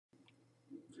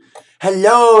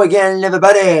Hello again,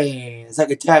 everybody.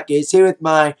 Hiac is here with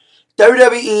my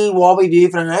WWE Raw review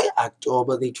for tonight,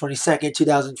 October the 22nd,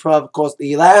 2012. Of course,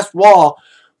 the last Raw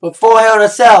before Hell in a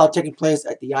Cell, taking place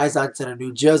at the Izon Center,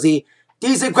 New Jersey.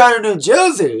 Decent crowd in New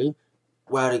Jersey.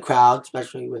 Rowdy crowd,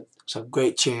 especially with some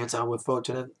great chants. I look forward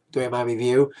to them during my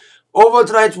review. Over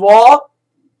tonight's Raw,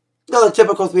 another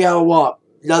typical 3-hour Raw.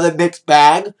 Another mixed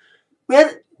bag. We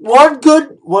had one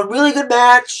really good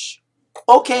match,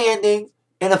 okay ending,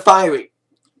 and a fiery.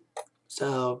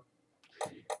 So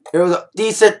it was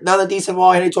another decent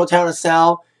Raw heading towards Hell in a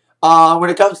Cell. When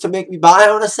it comes to make me buy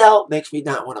Hell in a Cell, makes me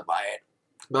not want to buy it.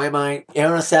 In my mind,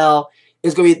 Hell in a Cell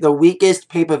is going to be the weakest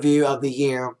pay-per-view of the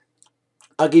year.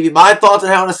 I'll give you my thoughts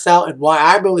on Hell in a Cell and why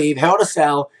I believe Hell in a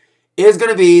Cell is going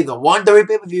to be the one WWE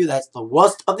pay-per-view that's the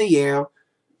worst of the year.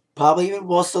 Probably even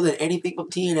worse so than anything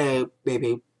from TNA,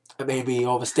 maybe. I may be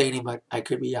overstating, but I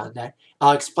could be on that.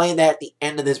 I'll explain that at the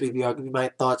end of this review. I'll give you my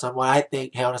thoughts on why I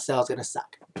think Hell in a Cell is going to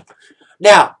suck.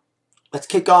 Now, let's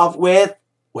kick off with,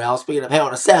 well, speaking of Hell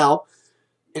in a Cell,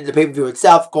 in the pay-per-view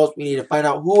itself, of course, we need to find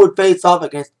out who would face off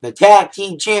against the Tag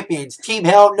Team Champions, Team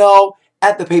Hell No,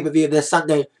 at the pay-per-view this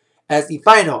Sunday, as the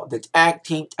final, the Tag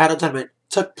Team Title Tournament,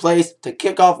 took place to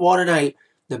kick off Raw tonight.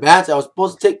 The match that was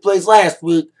supposed to take place last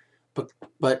week,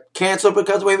 but canceled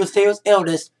because of Rey Mysterio's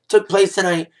illness, took place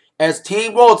tonight as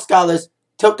Team World Scholars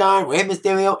took on Rey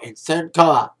Mysterio and Sin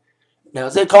Cara. Now,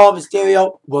 Sin Cara and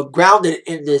Mysterio were grounded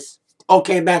in this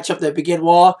okay matchup that began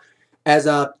Raw, as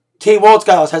Team World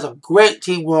Scholars has a great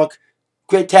teamwork,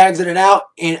 great tags in and out,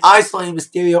 and isolating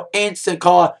Mysterio and Sin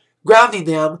Cara, grounding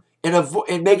them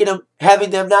and making them, having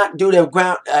them not do their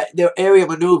area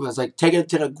maneuvers, like taking them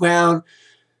to the ground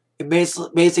and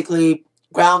basically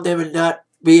ground them and not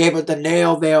be able to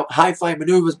nail their high-flying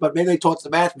maneuvers, but mainly towards the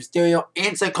match. Mysterio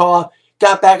and Sin Cara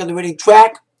got back on the winning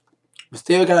track.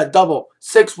 Mysterio got a double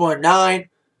 619,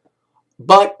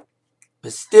 but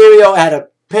Mysterio had a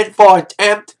pinfall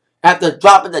attempt after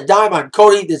dropping the dime on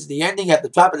Cody. This is the ending after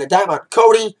dropping the dime on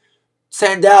Cody.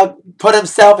 Sandow put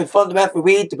himself in front of the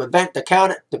referee to prevent the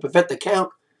count.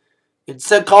 And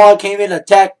Sin Cara came in and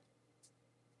attacked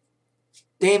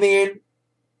Damian.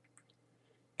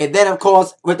 And then, of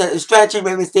course, with the distraction,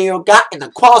 Rey Mysterio got in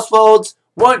the crossroads.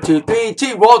 1, 2, 3,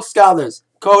 Team World Scholars,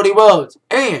 Cody Rhodes,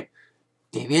 and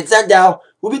Damian Sandow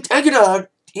will be taking on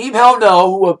Team Hell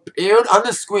No, who appeared on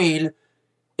the screen.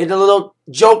 And the little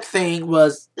joke thing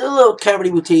was, the little comedy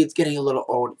routine's getting a little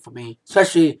old for me,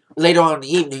 especially later on in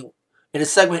the evening in a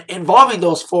segment involving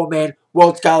those 4-man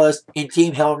World Scholars and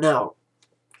Team Hell No.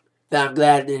 That I'm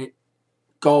glad it didn't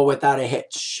go without a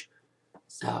hitch.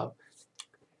 So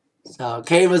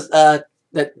Kane was,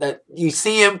 that you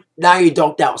see him, now you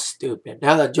don't doubt stupid.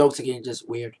 Now the jokes are getting just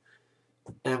weird.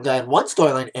 And I'm glad one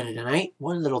storyline ended tonight.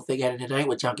 One little thing ended tonight,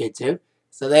 which I'll get to.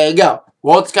 So there you go.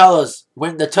 World Scholars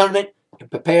win the tournament and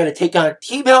prepare to take on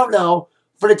Team Hell No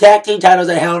for the tag team titles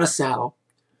at Hell in a Cell.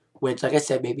 Which, like I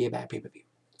said, may be a bad pay-per-view.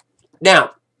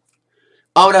 Now,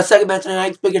 on our second match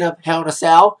tonight, speaking of Hell in a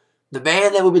Cell, the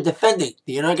man that will be defending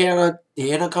the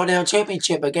Intercontinental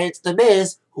Championship against The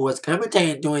Miz, who was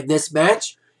commentating during this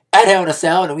match at Hell in a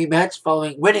Cell in a rematch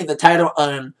following winning the title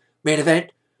on main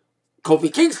event,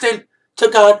 Kofi Kingston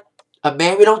took on a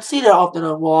man we don't see that often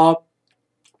on Raw,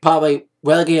 probably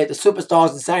relegated to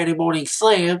Superstars and Saturday Morning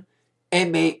Slam,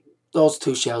 and made those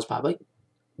two shows probably.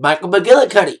 Michael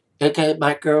McGillicuddy, aka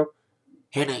Michael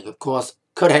Hennig, of course,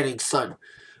 Kurt Hennig's son.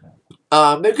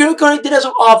 McGillicuddy did have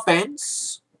some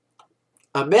offense.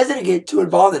 Miz didn't get too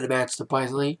involved in the match,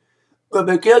 surprisingly. But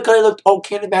McGillicuddy looked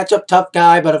okay in the matchup, tough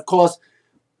guy. But of course,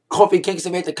 Kofi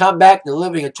Kingston made the comeback,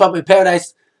 delivering a Trouble in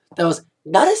Paradise that was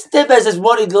not as stiff as his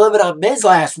one he delivered on Miz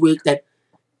last week that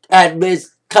had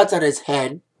Miz cuts on his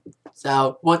head.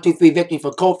 So, 1, 2, 3 victory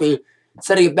for Kofi,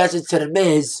 sending a message to the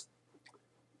Miz.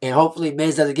 And hopefully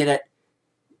Miz doesn't get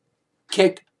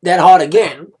kicked that hard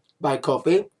again by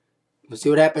Kofi. We'll see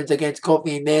what happens against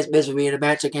Kofi and Miz. Miz will be in a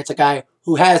match against a guy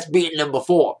who has beaten him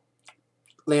before.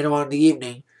 Later on in the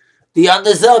evening. The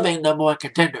undeserving #1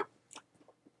 contender.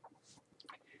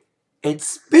 And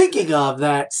speaking of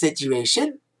that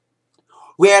situation,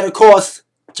 we had, of course,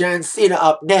 John Cena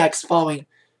up next following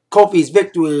Kofi's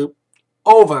victory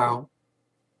over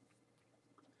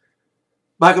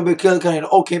Michael McGillicuddy in an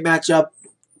okay matchup,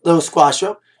 little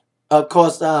squasher. Of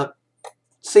course,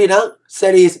 Cena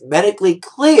said he's medically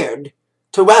cleared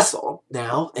to wrestle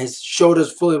now. His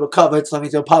shoulder's fully recovered, so that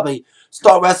means he'll probably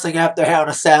start wrestling after Hell in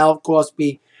a Cell. Of course,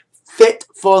 be fit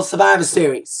for Survivor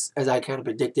Series, as I kind of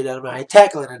predicted in my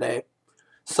tackling today.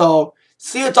 So,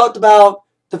 Cena talked about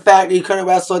the fact that he couldn't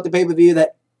wrestle at the pay-per-view,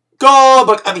 that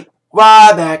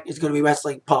Ryback is going to be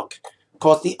wrestling Punk. Of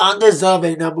course, the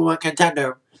undeserving #1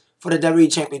 contender for the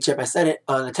WWE Championship. I said it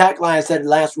on the tag line. I said it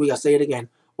last week. I'll say it again.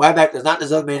 Ryback does not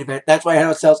deserve the main event. That's why Hell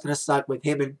in a Cell is going to suck with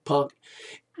him and Punk.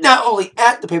 Not only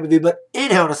at the pay-per-view, but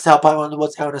in Hell in a Cell. Probably one of the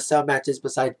most Hell in a Cell matches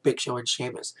besides Big Show and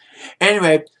Sheamus.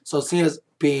 Anyway, so Cena's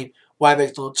being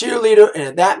Ryback's little cheerleader. And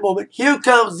at that moment, here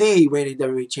comes the reigning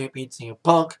WWE Champion, CM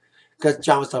Punk. Because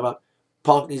John was talking about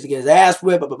Punk needs to get his ass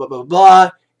whipped, blah, blah, blah, blah, blah.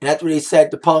 And that's what he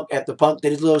said to Punk after Punk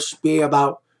did his little spiel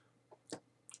about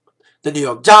the New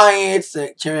York Giants,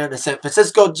 cheering on the San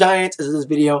Francisco Giants. As in this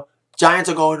video,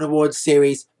 Giants are going to the World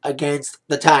Series against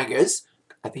the Tigers.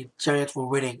 I think Giants were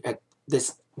winning at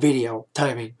this video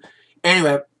timing.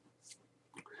 Anyway,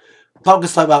 Punk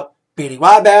is talking about beating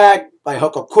Ryback by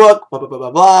hook or crook, blah, blah, blah,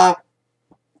 blah, blah.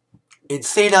 And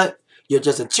Cena, you're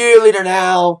just a cheerleader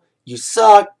now. You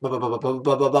suck. Blah, blah, blah, blah,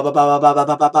 blah, blah, blah, blah, blah, blah, blah,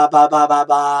 blah, blah, blah, blah, blah,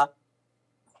 blah.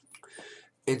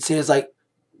 And Cena's like,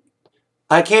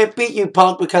 I can't beat you,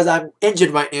 Punk, because I'm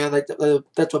injured right now. Like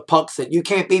that's what Punk said. You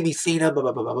can't beat me, Cena, blah,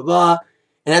 blah, blah, blah, blah, blah.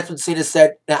 And that's when Cena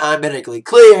said that I'm medically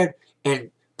cleared.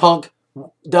 And Punk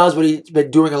does what he's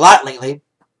been doing a lot lately,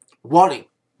 running.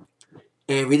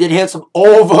 And we did have some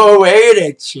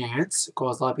overrated chants. Of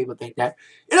course, a lot of people think that.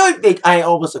 And I think I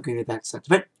almost agree with that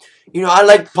sentiment. You know, I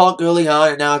liked Punk early on,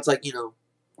 and now it's like, you know,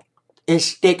 his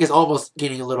shtick is almost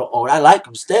getting a little old. I like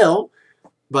him still,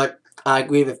 but I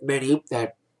agree with many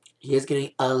that he is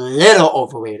getting a little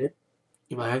overrated.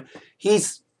 You know,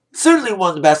 he's certainly one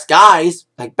of the best guys,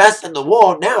 like best in the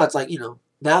world. Now it's like, you know,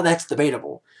 now that's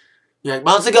debatable. You know, like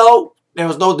months ago, there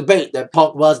was no debate that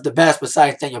Punk was the best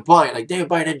besides Daniel Bryan. Like Daniel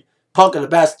Bryan and Punk are the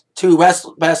best two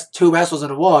wrestlers in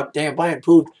the world. Daniel Bryan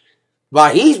proved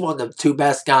why he's one of the two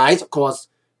best guys, of course,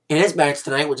 in his match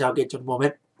tonight, which I'll get to in a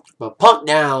moment. But Punk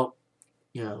now,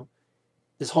 you know,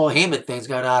 this whole Heyman thing's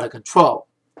gone out of control.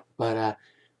 But, of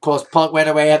course, Punk went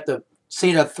away after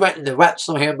Cena threatened to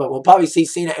wrestle him, but we'll probably see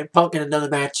Cena and Punk in another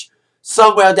match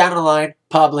somewhere down the line,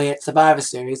 probably at Survivor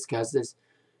Series, because this,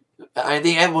 I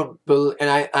think everyone, and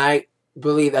I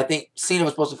think Cena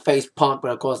was supposed to face Punk,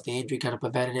 but of course the injury kind of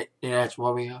prevented it, and that's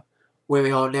where we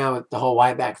are now with the whole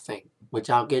Ryback thing,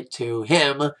 which I'll get to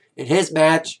him in his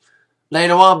match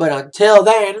later on. But until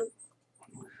then,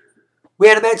 we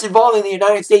had a match involving the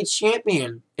United States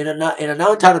Champion in a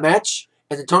non-title match,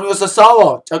 as Antonio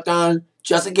Cesaro took on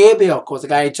Justin Gabriel. Of course, the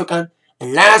guy he took on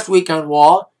last week on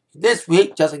Raw. This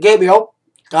week, Justin Gabriel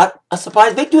got a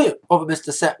surprise victory over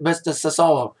Mr.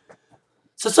 Cesaro.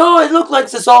 Cesaro, it looked like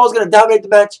Cesaro was going to dominate the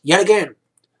match yet again,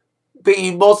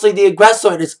 being mostly the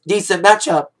aggressor in this decent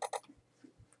matchup.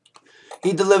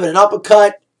 He delivered an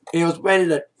uppercut, and he was ready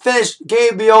to finish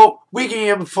Gabriel, weakening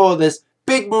him for this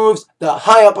big moves, the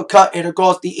high uppercut, and of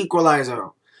course the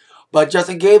equalizer. But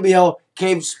Justin Gabriel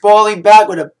came sprawling back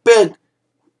with a big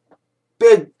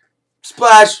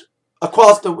splash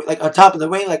across the, like on top of the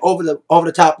ring, like over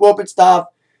the top rope and stuff.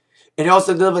 And he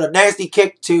also delivered a nasty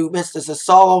kick to Mr.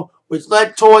 Cesaro, which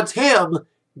led towards him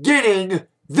getting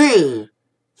the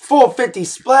 450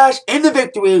 splash and the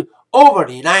victory over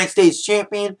the United States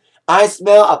Champion. I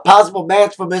smell a possible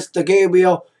match for Mr.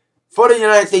 Gabriel for the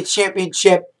United States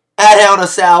Championship at Hell in a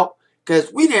Cell,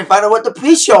 because we didn't find out what the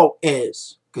pre-show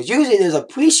is. Because usually there's a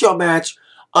pre-show match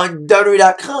on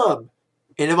WWE.com.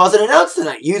 And it wasn't announced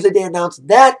tonight. Usually they announce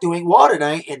that during Raw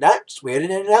tonight, and that's weird they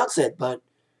didn't announce it. But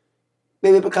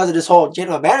maybe because of this whole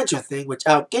general manager thing, which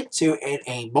I'll get to in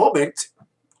a moment,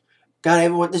 got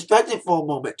everyone distracted for a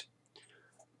moment.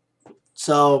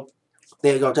 So,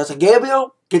 there you go. Justin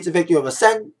Gabriel gets a victory over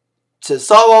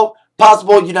Cesaro.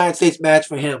 Possible United States match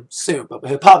for him soon. But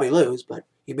he'll probably lose, but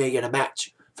he may get a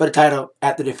match for the title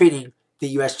after defeating the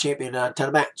U.S. Champion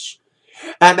title match.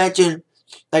 I mentioned,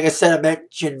 like I said,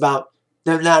 about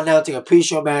them not announcing a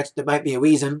pre-show match. There might be a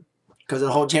reason, because of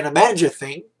the whole general manager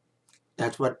thing.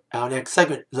 That's what our next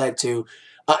segment led to.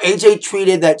 AJ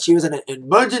tweeted that she was in an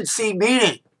emergency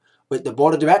meeting with the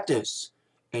board of directors.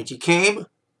 And she came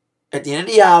at the end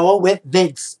of the hour with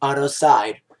Vince on her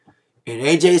side. And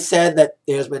AJ said that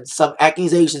there's been some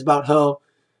accusations about her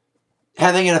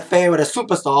having an affair with a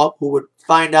superstar who would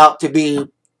find out to be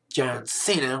John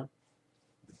Cena.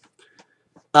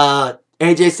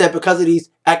 AJ said because of these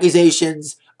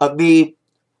accusations of me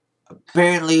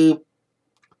apparently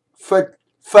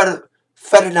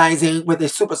fraternizing with a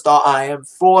superstar, I am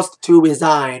forced to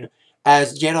resign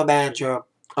as general manager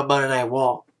of Monday Night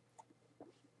Raw.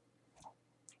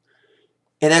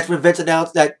 And that's when Vince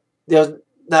announced that there's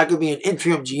not going to be an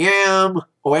interim GM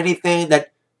or anything,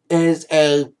 that is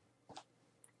a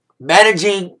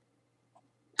managing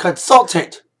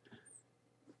consultant.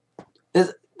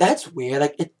 That's weird.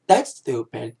 Like, that's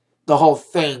stupid. The whole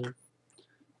thing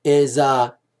is,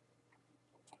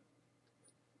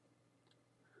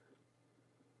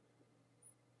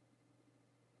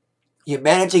 You're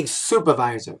managing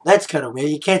supervisor. That's kind of weird.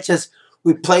 You can't just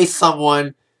replace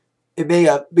someone. It may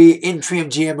be interim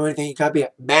GM or anything. You gotta be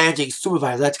a managing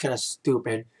supervisor. That's kind of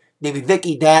stupid. Maybe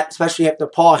Vicky that, especially after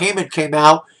Paul Heyman came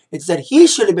out and said he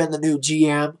should have been the new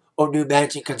GM or new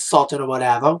managing consultant or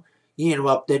whatever. He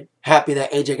interrupted, happy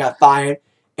that AJ got fired.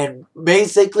 And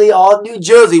basically all New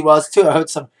Jersey was too. I heard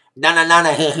some na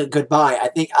goodbye. I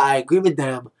think I agree with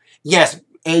them. Yes,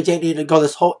 AJ needed to go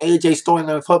this whole AJ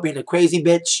storyline of her being a crazy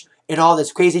bitch and all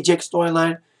this crazy chick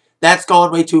storyline. That's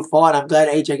going way too far, and I'm glad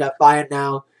AJ got fired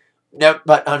now. No,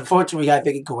 but unfortunately, we got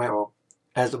Vicky Guerrero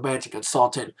as the managing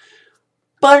consultant.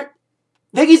 But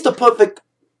Vicky's the perfect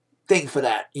thing for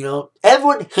that, you know.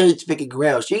 Everyone hates Vicky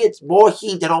Guerrero. She gets more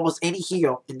heat than almost any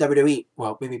heel in WWE.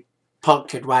 Well, maybe Punk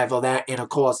could rival that, and of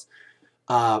course,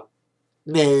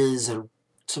 Miz and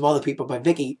some other people. But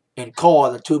Vicky and Cole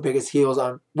are the two biggest heels.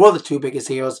 Were the two biggest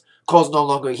heels. Cole's no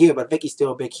longer a heel, but Vicky's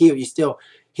still a big heel. You still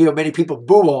hear many people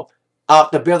boo her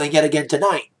out the building yet again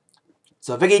tonight.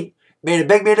 So Vicky made a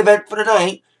big main event for the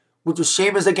night, which was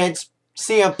Sheamus against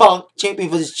CM Punk, champion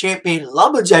versus champion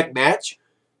lumberjack match.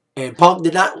 And Punk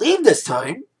did not leave this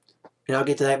time. And I'll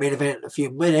get to that main event in a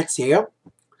few minutes here.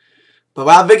 But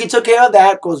while Vicky took care of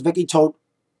that, of course, Vicky told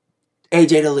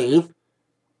AJ to leave.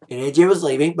 And AJ was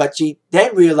leaving, but she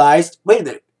then realized, wait a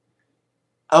minute.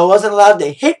 I wasn't allowed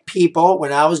to hit people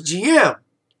when I was GM.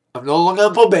 I'm no longer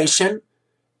on probation.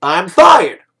 I'm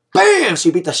fired. Bam!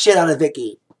 She beat the shit out of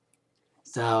Vicky.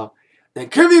 So, there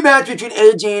could be a match between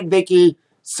AJ and Vicky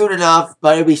soon enough,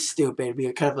 but it'd be stupid. It'd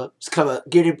be kind of a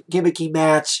gimmicky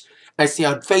match. I see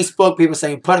on Facebook people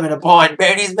saying put him in a bra and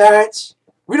panties match.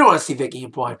 We don't want to see Vicky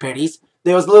in bra and panties.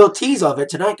 There was a little tease of it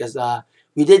tonight because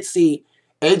we did see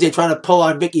AJ trying to pull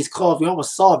on Vicky's clothes. We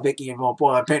almost saw Vicky in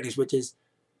bra and panties, which is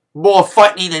more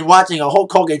frightening than watching a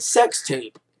Hulk Hogan sex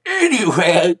tape.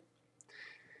 Anyway,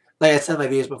 like I said in my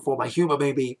videos before, my humor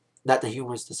may be not the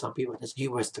humorous to some people, it's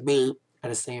humorous to me. I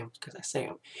just say them because I say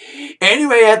them.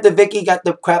 Anyway, after Vicky got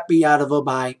the crap beat out of her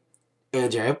by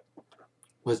AJ,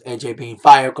 was AJ being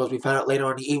fired, because we found out later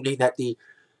on in the evening that the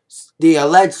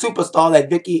alleged superstar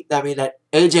that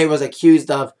AJ was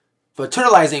accused of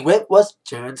fraternizing with was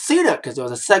John Cena, because there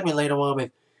was a segment later on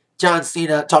with John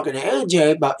Cena talking to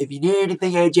AJ about, if you need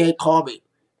anything, AJ, call me.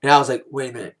 And I was like, wait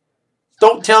a minute.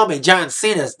 Don't tell me John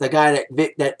Cena's the guy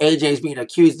that AJ's being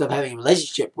accused of having a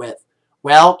relationship with.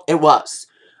 Well, it was.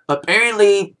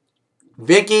 Apparently,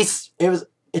 Vicky's,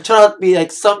 it turned out to be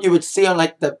like something you would see on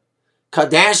like the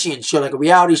Kardashian show, like a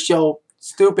reality show,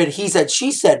 stupid he said,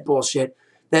 she said bullshit,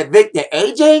 that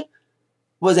AJ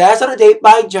was asked on a date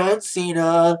by John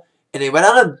Cena, and they went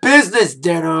on a business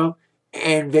dinner,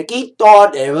 and Vicky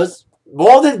thought it was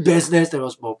more than business, there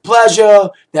was more pleasure.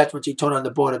 That's when she turned on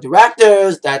the board of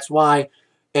directors. That's why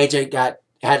AJ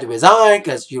had to resign,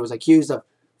 because she was accused of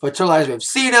fraternizing with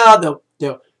Cena.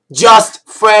 They're just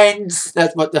friends.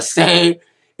 That's what they say.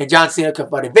 And John Cena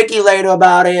confronted Vicky later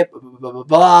about it. Blah, blah, blah, blah,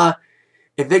 blah.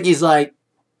 And Vicky's like,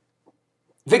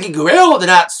 Vicky Guerrero did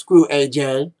not screw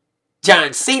AJ.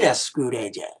 John Cena screwed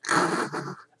AJ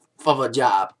from a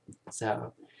job.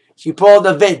 So she pulled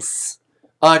the Vince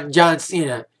on John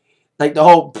Cena. Like the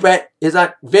whole Brett, is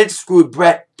not Vince screwed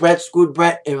Brett, Brett screwed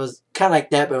Brett. It was kind of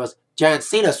like that, but it was John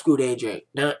Cena screwed AJ,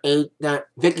 not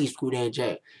Vicky screwed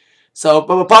AJ. So,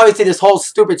 but we'll probably see this whole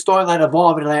stupid storyline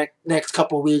evolve in the next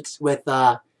couple of weeks with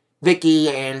Vicky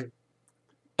and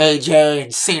AJ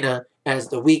and Cena as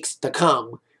the weeks to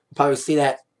come. We'll probably see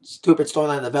that stupid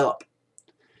storyline develop.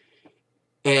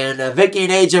 And Vicky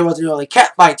and AJ wasn't really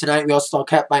catfight tonight. We also saw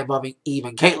catfight involving Eve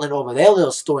and Caitlyn over their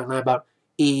little storyline about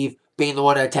Eve being the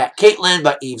one that attacked Caitlyn,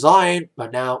 but Eve's lying.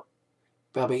 But now,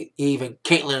 probably Eve and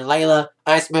Caitlyn and Layla.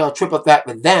 I smell a triple threat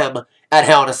with them at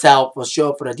Hell in a Cell for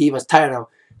sure for the Divas title.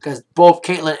 Because both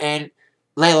Caitlyn and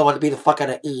Layla want to beat the fuck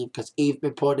out of Eve. Because Eve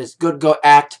been put this good girl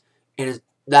act and is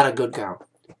not a good girl.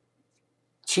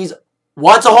 She's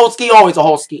once a Holski, always a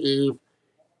Holski, Eve.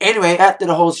 Anyway, after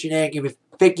the whole shenanigan with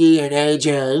Vicky and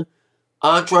AJ,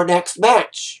 on to our next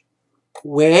match.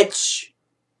 Which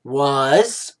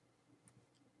was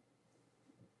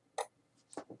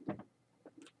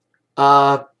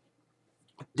I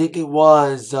think it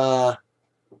was Miz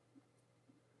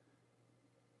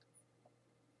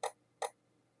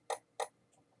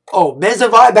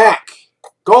and Ryback.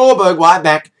 Goldberg,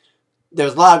 Ryback.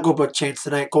 There's a lot of Goldberg chants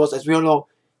tonight, of course. As we all know,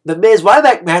 the Miz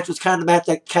Ryback match was kind of the match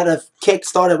that kind of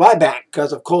kick-started Ryback.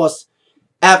 Because, of course,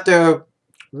 after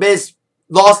Miz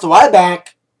lost to Ryback,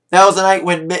 that was the night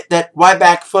when that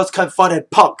Ryback first confronted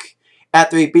Punk.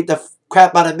 After he beat the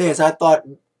crap out of Miz. I thought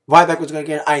Ryback was going to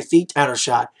get an IC title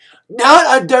shot.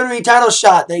 Not a WWE title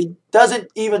shot that he doesn't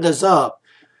even deserve.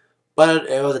 But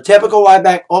it was a typical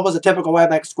Ryback, almost a typical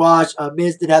Ryback squash.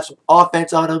 Miz did have some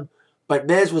offense on him, but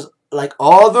Miz was like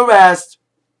all the rest.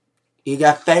 He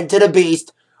got fed to the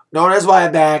beast, known as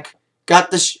Ryback.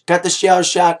 Got the shell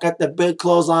shot, got the big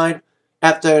clothesline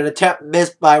after an attempt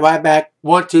missed by Ryback.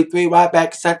 1, 2, 3.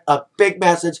 Ryback sent a big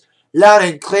message, loud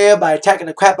and clear, by attacking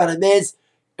the crap out of Miz,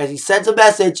 as he sends a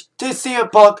message to CM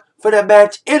Punk for the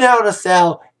match in Hell in a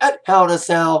Cell at Hell in a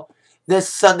Cell this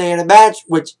Sunday in a match,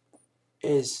 which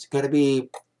is going to be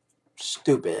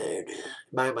stupid in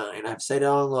my mind. I've said it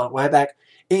all along. Ryback,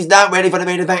 he's not ready for the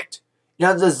main event. He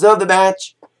doesn't deserve the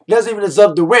match. He doesn't even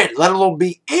deserve to win, let alone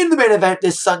be in the main event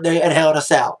this Sunday at Hell in a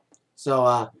Cell.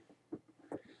 So,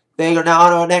 they are now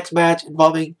on our next match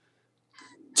involving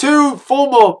two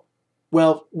former,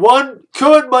 well, one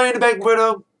current Money in the Bank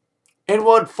winner and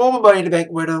one former Money in the Bank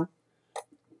winner.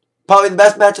 Probably the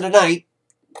best match of the night.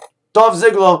 Dolph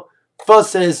Ziggler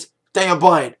versus Daniel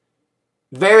Bryan.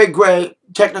 Very great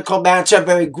technical matchup,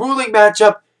 very grueling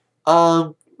matchup.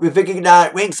 With Vicky not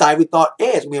at ringside, we thought, hey,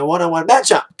 it's going to be a one-on-one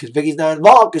matchup because Vicky's not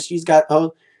involved because she's got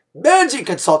her managing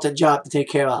consultant job to take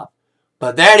care of.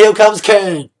 But then here comes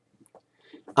Kane.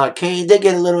 Kane did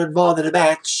get a little involved in the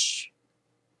match.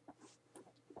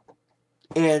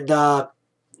 And not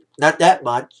that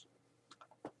much.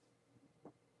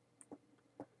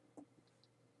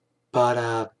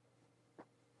 But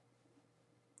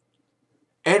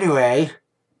anyway,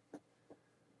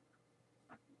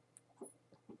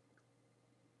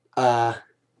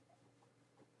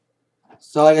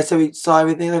 so like I said, we saw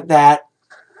everything like that.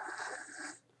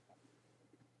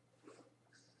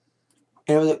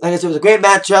 And it was, like I said, it was a great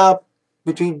matchup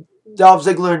between Dolph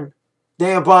Ziggler and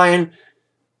Daniel Bryan.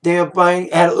 Daniel Bryan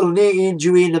had a little knee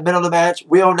injury in the middle of the match.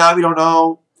 We don't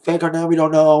know. Fake or not, we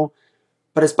don't know.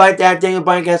 But despite that, Daniel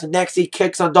Bryan gets some neck seat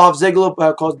kicks on Dolph Ziggler,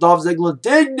 because Dolph Ziggler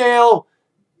did nail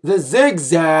the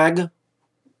zigzag.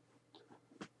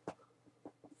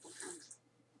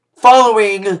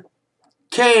 Following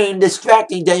Kane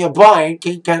distracting Daniel Bryan,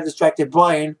 Kane kind of distracted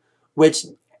Bryan, which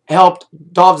helped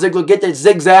Dolph Ziggler get the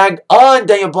zigzag on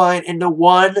Daniel Bryan in the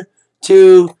 1,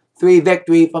 2, 3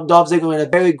 victory from Dolph Ziggler in a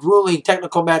very grueling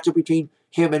technical matchup between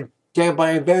him and Daniel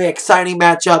Bryan. Very exciting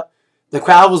matchup. The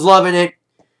crowd was loving it.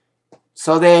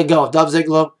 So there you go. Dolph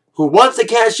Ziggler, who wants to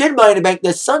cash in Money in the Bank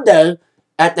this Sunday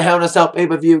at the Hell in a Cell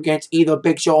pay-per-view against either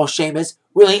Big Show or Sheamus.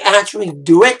 Will he actually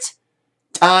do it?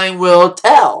 Time will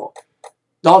tell.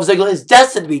 Dolph Ziggler is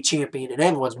destined to be champion in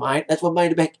everyone's mind. That's what Money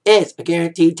in the Bank is. A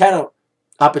guaranteed title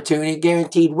opportunity,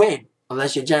 guaranteed win.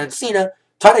 Unless you're John Cena,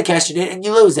 try to cash it in and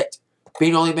you lose it.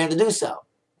 Being the only man to do so.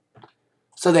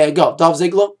 So there you go. Dolph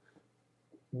Ziggler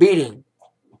beating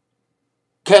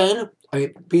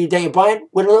beating Daniel Bryan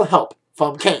with a little help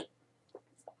from Kane.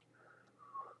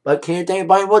 But Kane and Daniel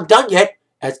Bryan weren't done yet,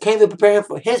 as Kane was preparing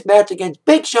for his match against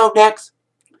Big Show next.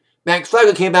 Max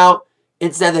Flagler came out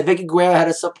and said that Vicky Guerrero had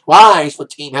a surprise for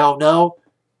Team Hell No.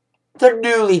 The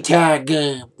newly tag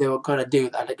game they were going to do.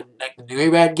 Like the newly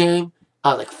red game.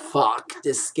 I was like, fuck,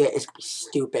 this skit is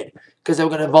stupid. Because they were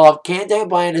going to involve Kane and Daniel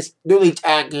Bryan in this newly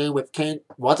tag game with Kane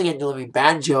once again delivering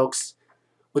bad jokes.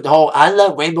 With the whole, I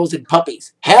love rainbows and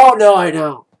puppies. Hell no, I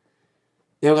don't.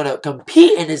 They were going to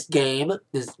compete in this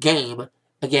game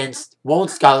against World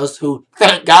Scholars, who,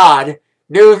 thank God,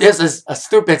 knew this is a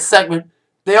stupid segment.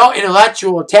 They all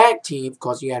intellectual tag team. Of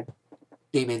course, you had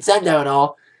Damien Sandow and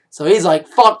all. So he's like,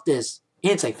 fuck this. He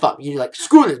didn't say fuck. He's like,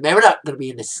 screw this, man. We're not going to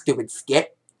be in this stupid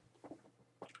skit.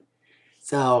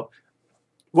 So,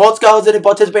 World Scholars didn't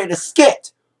participate in the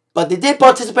skit. But they did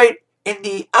participate in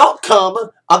the outcome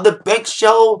of the Big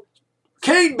Show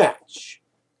Kane match.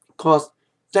 Of course,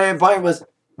 Daniel Bryan was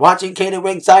watching Kane at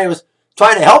ringside. He was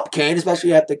trying to help Kane,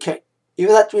 especially after Kane. He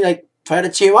was actually like trying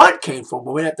to cheer on Kane for a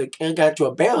moment after Kane got into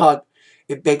a bear hug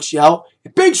in Big Show.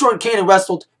 And Big Show and Kane have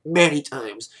wrestled many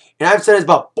times. And I've said this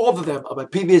about both of them on my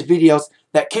previous videos,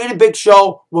 that Kane and Big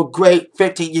Show were great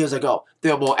 15 years ago.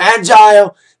 They were more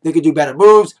agile. They could do better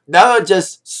moves. Now they're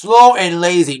just slow and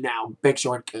lazy now, Big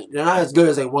Show and Kane. They're not as good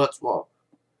as they once were.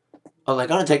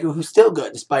 Unlike Undertaker, who's still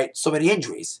good despite so many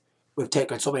injuries. We've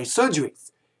taken so many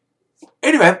surgeries.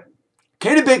 Anyway,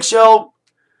 Kane and Big Show,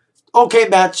 okay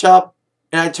matchup.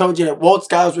 And I told you that World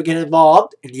Scholars would get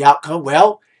involved in the outcome.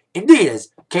 Well, indeed, as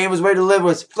Kane was ready to deliver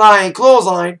his flying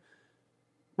clothesline,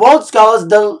 World Scholars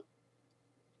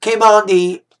came on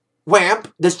the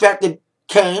ramp, distracted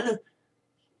Kane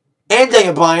and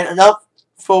Daniel Bryan enough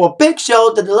for a Big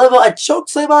Show to deliver a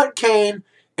chokeslam on Kane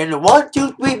and the 1,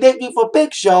 2, 3 victory for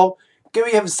Big Show,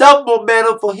 giving himself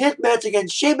momentum for his match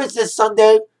against Sheamus this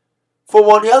Sunday for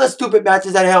one of the other stupid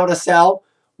matches at Hell in a Cell,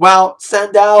 while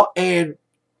Sandow and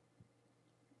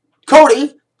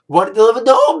Cody wanted to deliver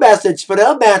their own message for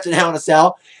their match in Hell in a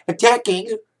Cell,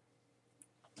 attacking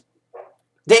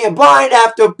Daniel Bryan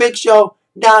after Big Show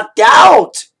knocked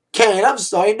out Kane. I'm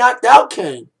sorry, knocked out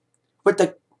Kane with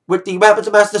the weapons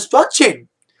of mass destruction.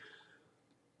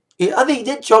 I think he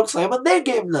did choke slam, but they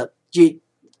gave him the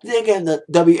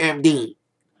WMD.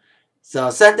 So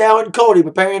Sandow and Cody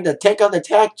preparing to take on the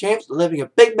tag champs, delivering a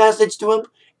big message to him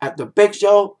after Big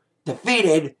Show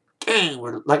defeated Kane,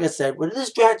 like I said, with a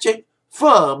distraction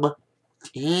from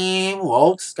Team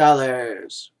Wolf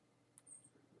Scholars.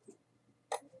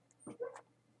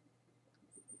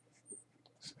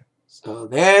 So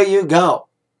there you go.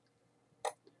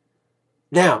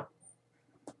 Now,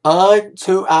 on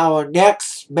to our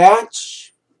next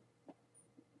match.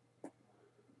 I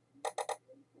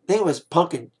think it was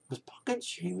Punk and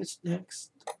Sheamus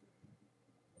next.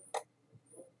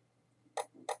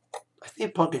 I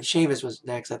think Punk and Sheamus was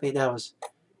next. I think that was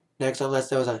next, unless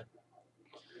there was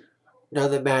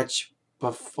another match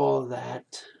before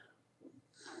that.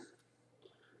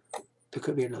 There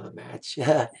could be another match.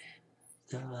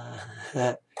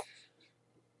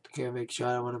 Can't make sure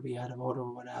I don't want to be out of order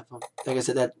or whatever. Like I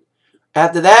said, that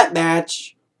after that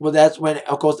match, well, that's when,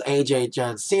 of course, the AJ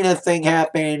John Cena thing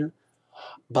happened.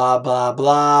 Blah, blah,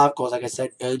 blah. Of course, like I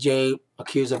said, AJ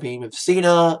accused of being with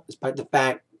Cena, despite the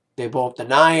fact they both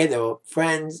denied it. They were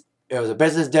friends. It was a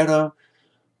business dinner.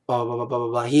 Blah, blah, blah, blah, blah,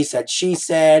 blah. He said, she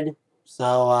said.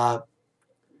 So,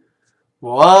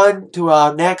 we're on to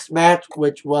our next match,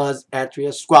 which was actually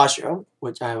a squasher,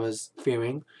 which I was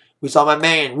fearing. We saw my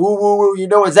man, woo, woo, woo, you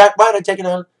know, Zack Ryder taking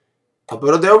on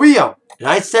Alberto Del Rio. And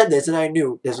I said this, and I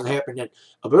knew this would happen. That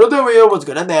Alberto Del Rio was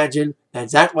going to imagine that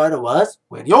Zack Ryder was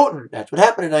Randy Orton. That's what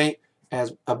happened tonight,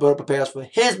 as Alberto prepares for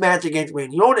his match against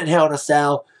Randy Orton in Hell in a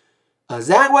Cell.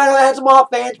 Zack Ryder had some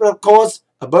offense, but of course,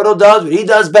 Alberto does what he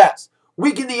does best.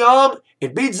 Weaken the arm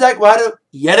and beat Zack Ryder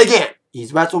yet again.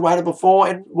 He's wrestled Ryder before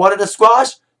and wanted a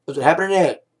squash. That's what happened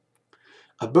today.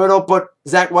 Alberto put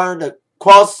Zack Ryder in the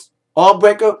cross arm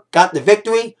breaker, got the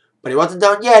victory, but he wasn't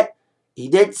done yet. He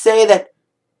did say that,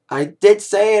 I did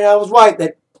say, and I was right,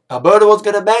 that Alberto was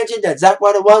going to mention that Zack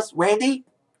Ryder was Randy.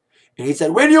 And he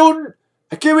said, Randy Orton,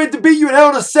 I can't wait to beat you in Hell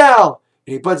in a Cell.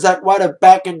 And he put Zack Ryder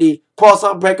back in the cross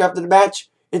arm breaker after the match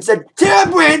and said,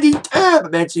 damn, Randy, damn.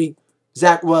 Eventually,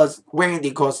 Zack was Randy,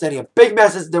 of course, sending a big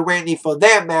message to Randy for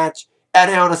their match at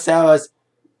Hell in a Cell as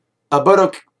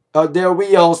Alberto Del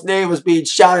Rio's name was being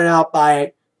shouted out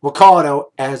by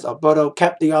Ricardo as Alberto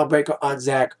kept the arm breaker on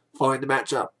Zack following the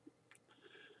matchup.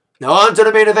 Now on to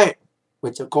the main event,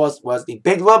 which of course was the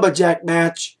big lumberjack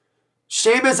match.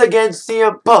 Sheamus against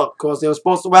CM Punk. Of course, they were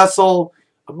supposed to wrestle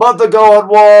a month ago on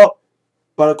Raw,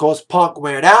 but of course Punk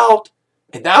ran out.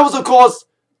 And that was of course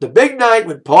the big night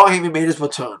when Paul Heyman made his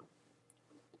return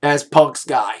as Punk's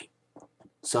guy.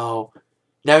 So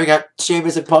now we got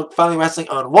Sheamus and Punk finally wrestling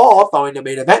on Raw following the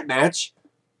main event match.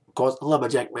 Of course, a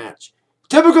lumberjack match.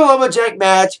 Typical lumberjack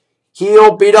match.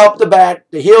 Heel beat up the bad.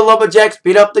 The heel lumberjacks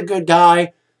beat up the good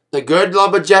guy. The good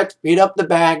lumberjacks beat up the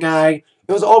bad guy.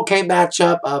 It was an okay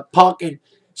matchup. Punk and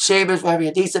Sheamus were having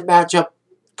a decent matchup.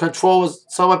 Control was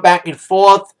somewhat back and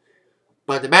forth.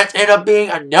 But the match ended up being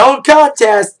a no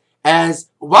contest as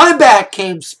Ryback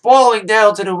came sprawling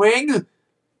down to the ring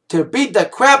to beat the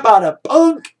crap out of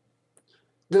Punk,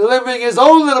 delivering his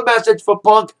own little message for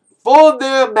Punk for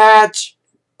their match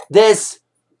this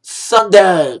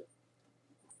Sunday.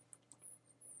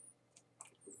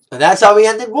 And that's how we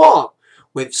ended Raw,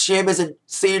 with Sheamus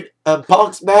and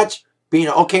Punk's match being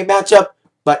an okay matchup,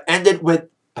 but ended with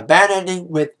a bad ending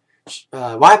with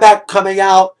Ryback coming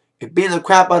out and beating the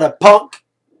crap out of Punk,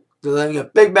 delivering a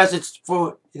big message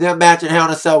for their match in Hell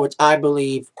in a Cell, which I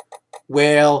believe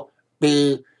will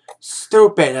be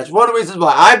stupid. That's one of the reasons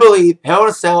why I believe Hell in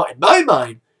a Cell, in my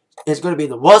mind, is going to be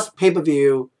the worst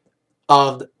pay-per-view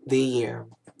of the year.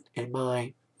 In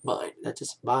my mind. That's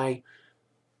just my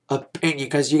opinion.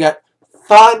 Because you got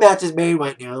 5 matches made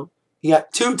right now. You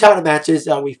got 2 title matches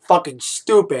that will be fucking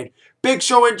stupid. Big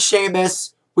Show and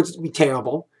Sheamus, which would be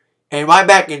terrible. And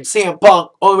Ryback and CM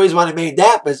Punk, only reason why they made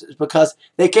that is because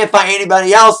they can't find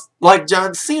anybody else like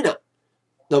John Cena.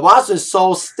 The roster is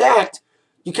so stacked,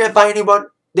 you can't find anyone.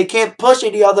 They can't push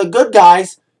any other good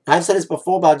guys. I've said this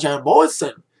before about John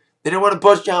Morrison. They didn't want to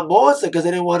push John Morrison because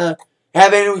they didn't want to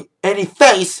have any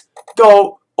face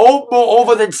go more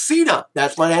over than Cena.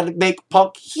 That's why they had to make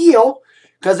Punk heel,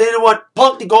 because they didn't want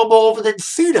Punk to go more over than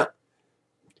Cena.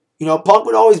 You know, Punk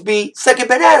would always be second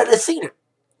banana to Cena.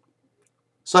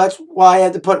 So that's why I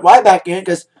had to put Ryback in,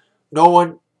 because no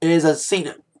one is a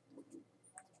Cena.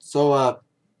 So,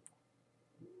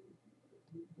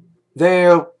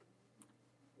 there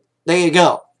you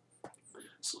go.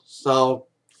 So,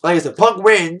 like I said, Punk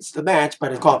wins the match by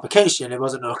disqualification. It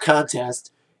wasn't no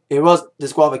contest. It was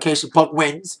disqualification. Punk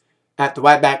wins after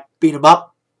Ryback beat him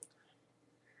up.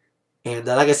 And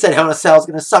like I said, Hell in a Cell is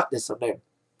going to suck this Sunday,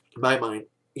 in my mind.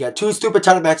 You got 2 stupid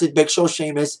title matches, Big Show,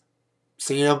 Sheamus,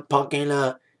 Cena, Punk,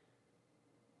 and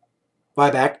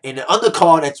Ryback. And the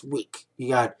undercard, that's weak. You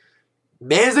got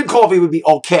Miz and Kofi would be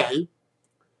okay.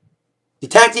 The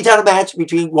tag team title match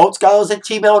between Walt Scholars and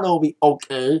Team L will be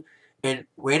okay. And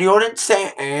Randy Orton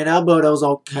and Alberto's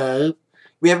okay.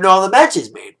 We have no other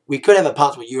matches, man. We could have a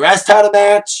possible US title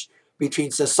match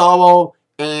between Cesaro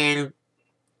and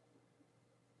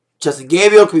Justin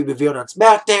Gabriel. Could be revealed on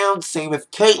SmackDown. Same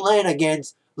with Caitlyn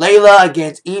against Layla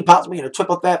against E. Possibly in a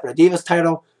triple threat for the Divas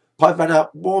title. Probably find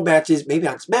out more matches maybe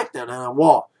on SmackDown and on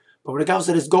Raw. But when it comes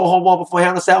to this go home Raw before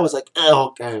Hell in a Cell, it's like,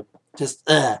 okay. Just,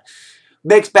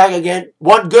 Mixed bag again.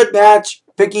 One good match.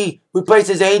 Vicky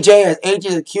replaces AJ as AJ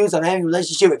is accused of having a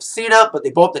relationship with Cena, but they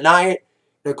both deny it.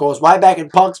 And of course, Ryback and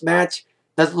Punk's match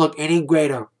doesn't look any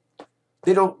greater.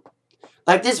 They don't...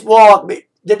 Like, this Raw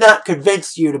did not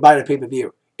convince you to buy the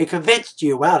pay-per-view. It convinced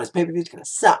you, wow, this pay-per-view is going to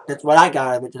suck. That's what I got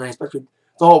out of it tonight, especially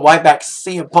the whole Ryback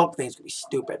CM Punk thing is going to be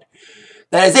stupid.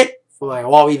 That is it for my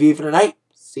Raw review for tonight.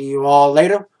 See you all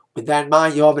later. With that in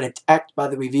mind, you all been attacked by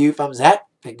the review from Zach.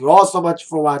 Thank you all so much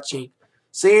for watching.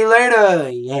 See you later.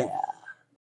 Yeah.